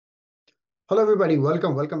Hello, everybody.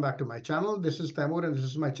 Welcome back to my channel. This is Taimur, and this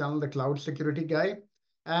is my channel, The Cloud Security Guy.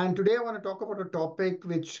 And today I want to talk about a topic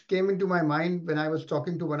which came into my mind when I was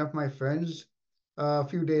talking to one of my friends a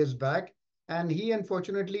few days back. And he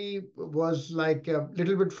unfortunately was like a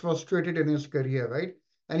little bit frustrated in his career, right?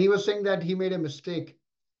 And he was saying that he made a mistake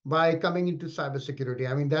by coming into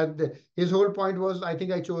cybersecurity. I mean, his whole point was, I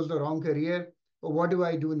think I chose the wrong career. What do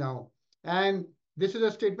I do now? And this is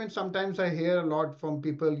a statement sometimes I hear a lot from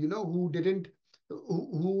people, who didn't,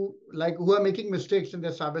 who are making mistakes in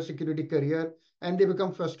their cybersecurity career, and they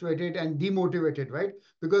become frustrated and demotivated, right?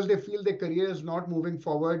 Because they feel their career is not moving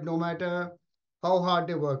forward no matter how hard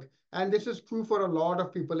they work. And this is true for a lot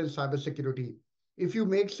of people in cybersecurity. If you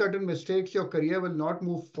make certain mistakes, your career will not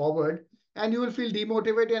move forward and you will feel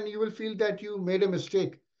demotivated and you will feel that you made a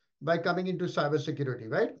mistake by coming into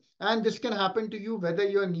cybersecurity, right? And this can happen to you whether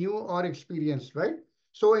you're new or experienced, right?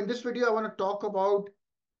 So in this video, I want to talk about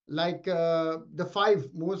the five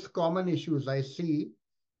most common issues I see,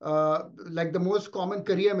 like the most common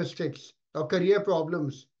career mistakes or career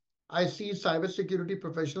problems I see cybersecurity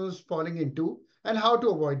professionals falling into and how to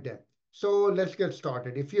avoid them. So let's get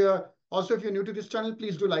started. If you're new to this channel,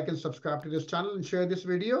 please do like and subscribe to this channel and share this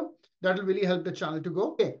video. That will really help the channel to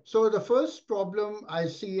go. Okay, so the first problem I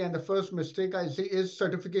see and the first mistake I see is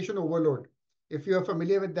certification overload. If you're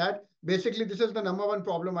familiar with that, basically this is the number one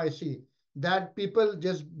problem I see, that people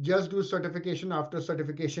just do certification after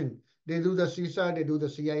certification. They do the CISA, they do the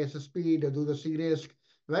CISSP, they do the CRISC,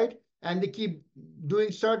 right? And they keep doing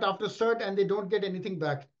cert after cert and they don't get anything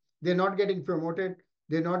back. They're not getting promoted.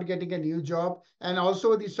 They're not getting a new job. And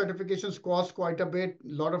also these certifications cost quite a bit. A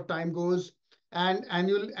lot of time goes, and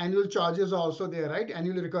annual charges are also there, right?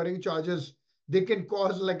 Annual recurring charges. They can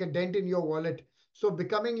cause like a dent in your wallet. So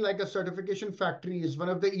becoming like a certification factory is one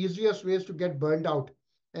of the easiest ways to get burned out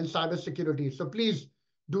in cybersecurity. So please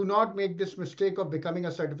do not make this mistake of becoming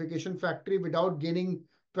a certification factory without gaining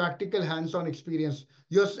practical hands-on experience.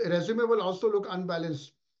 Your resume will also look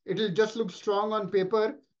unbalanced. It will just look strong on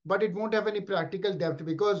paper, but it won't have any practical depth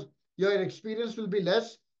because your experience will be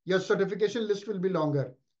less, your certification list will be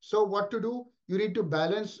longer. So what to do? You need to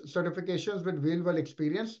balance certifications with real-world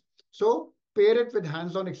experience. So pair it with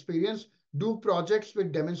hands-on experience. Do projects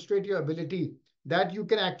which demonstrate your ability that you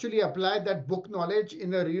can actually apply that book knowledge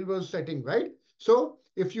in a real world setting, right? So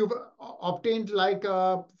if you've obtained like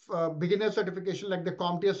a beginner certification like the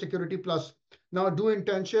CompTIA Security Plus, now do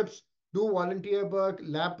internships, do volunteer work,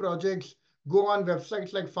 lab projects, go on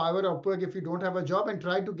websites like Fiverr or Upwork if you don't have a job and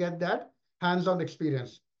try to get that hands-on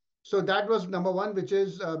experience. So that was number one, which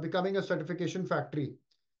is becoming a certification factory.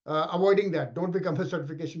 Avoiding that, don't become a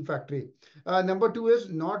certification factory. Number two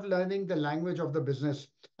is not learning the language of the business.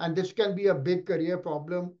 And this can be a big career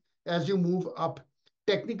problem as you move up.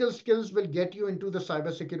 Technical skills will get you into the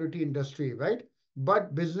cybersecurity industry, right?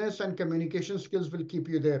 But business and communication skills will keep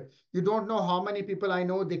you there. You don't know how many people I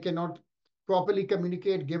know, they cannot properly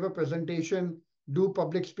communicate, give a presentation, do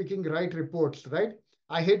public speaking, write reports, right?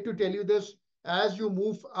 I hate to tell you this, as you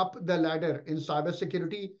move up the ladder in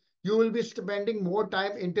cybersecurity, you will be spending more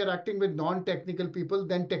time interacting with non-technical people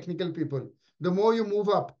than technical people. The more you move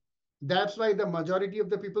up, that's why the majority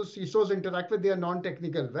of the people CISOs interact with, they are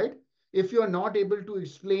non-technical, right? If you're not able to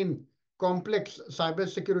explain complex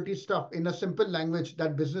cybersecurity stuff in a simple language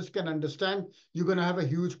that business can understand, you're going to have a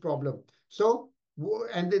huge problem. So,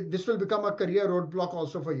 and this will become a career roadblock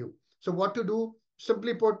also for you. So what to do?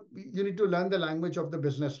 Simply put, you need to learn the language of the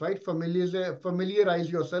business, right?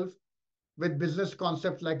 Familiarize yourself with business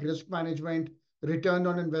concepts like risk management, return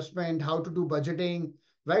on investment, how to do budgeting,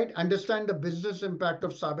 right? Understand the business impact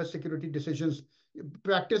of cybersecurity decisions,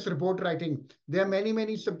 practice report writing. There are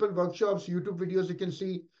many simple workshops, YouTube videos you can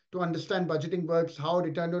see to understand budgeting works, how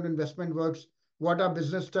return on investment works, what are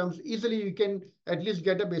business terms. Easily you can at least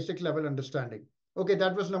get a basic level understanding. Okay,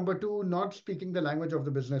 that was number two, not speaking the language of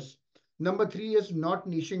the business. Number three is not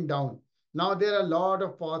niching down. Now, there are a lot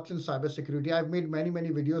of paths in cybersecurity. I've made many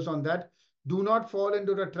videos on that. Do not fall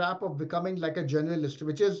into the trap of becoming like a generalist,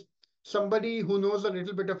 which is somebody who knows a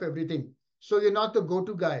little bit of everything. So you're not the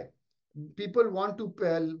go-to guy. People want to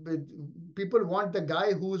people want the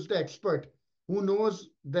guy who's the expert, who knows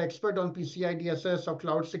the expert on PCI DSS or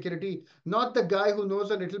cloud security, not the guy who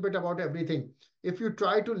knows a little bit about everything. If you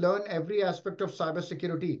try to learn every aspect of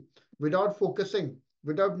cybersecurity without focusing,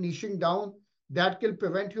 without niching down, that will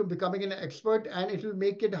prevent you becoming an expert and it will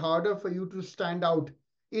make it harder for you to stand out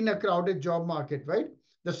in a crowded job market, right?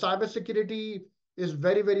 The cybersecurity is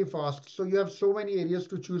very fast. So you have so many areas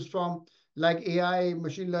to choose from, like AI,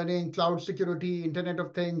 machine learning, cloud security, Internet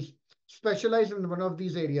of Things. Specialize in one of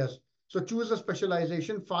these areas. So choose a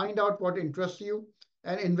specialization, find out what interests you,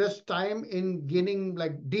 and invest time in gaining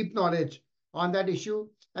like deep knowledge on that issue.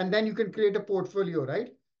 And then you can create a portfolio, right?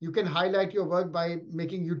 You can highlight your work by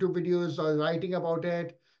making YouTube videos or writing about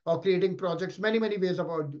it or creating projects. Many ways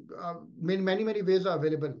many ways are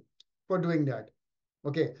available for doing that.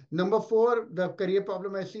 Okay. Number four, the career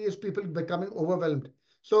problem I see is people becoming overwhelmed.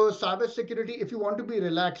 So cybersecurity, if you want to be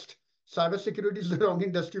relaxed, cybersecurity is the wrong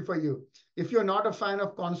industry for you. If you're not a fan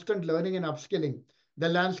of constant learning and upskilling, the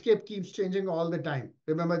landscape keeps changing all the time.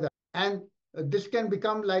 Remember that. And this can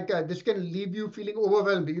become like this can leave you feeling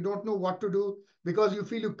overwhelmed. You don't know what to do because you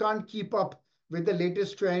feel you can't keep up with the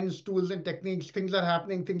latest trends, tools, and techniques. Things are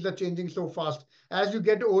happening, things are changing so fast. As you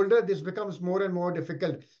get older, this becomes more and more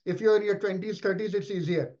difficult. If you're in your 20s, 30s, it's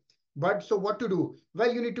easier. But so what to do?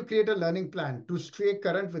 Well, you need to create a learning plan to stay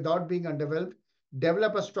current without being underwhelmed.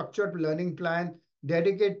 Develop a structured learning plan.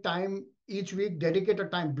 Dedicate time each week, dedicate a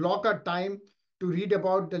time, block a time to read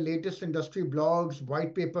about the latest industry blogs,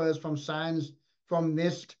 white papers from SANS, from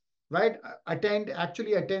NIST, right?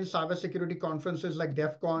 Actually attend cybersecurity conferences like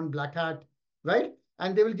DEF CON, Black Hat, right?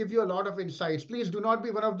 And they will give you a lot of insights. Please do not be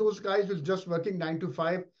one of those guys who's just working 9 to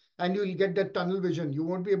 5 and you'll get that tunnel vision. You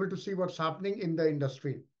won't be able to see what's happening in the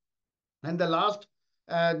industry. And the last,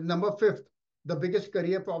 number fifth, the biggest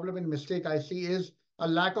career problem and mistake I see is a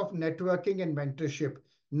lack of networking and mentorship.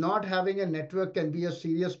 Not having a network can be a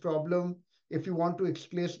serious problem if you want to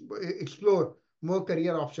explore more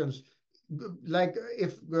career options. Like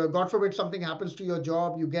if, God forbid, something happens to your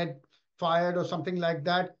job, you get fired or something like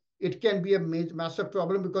that, it can be a massive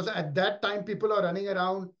problem because at that time, people are running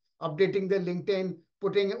around, updating their LinkedIn,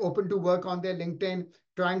 putting open to work on their LinkedIn,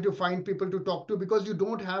 trying to find people to talk to because you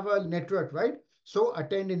don't have a network, right? So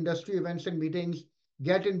attend industry events and meetings,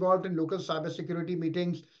 get involved in local cybersecurity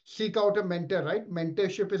meetings, seek out a mentor, right?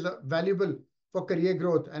 Mentorship is valuable for career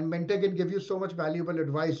growth and mentor can give you so much valuable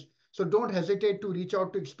advice. So don't hesitate to reach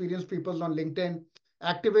out to experienced people on LinkedIn,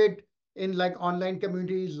 activate in like online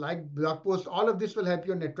communities, like blog posts. All of this will help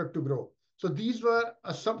your network to grow. So these were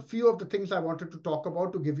some few of the things I wanted to talk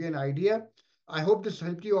about to give you an idea. I hope this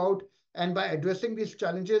helped you out. And by addressing these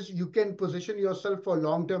challenges, you can position yourself for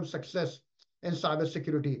long-term success in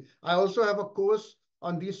cybersecurity. I also have a course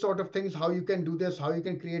on these sort of things, how you can do this, how you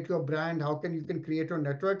can create your brand, how can you can create your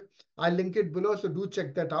network. I'll link it below, so do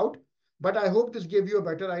check that out. But I hope this gave you a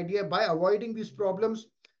better idea. By avoiding these problems,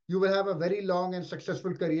 you will have a very long and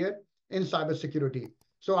successful career in cybersecurity.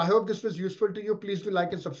 So I hope this was useful to you. Please do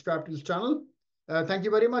like and subscribe to this channel. Thank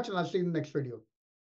you very much, and I'll see you in the next video.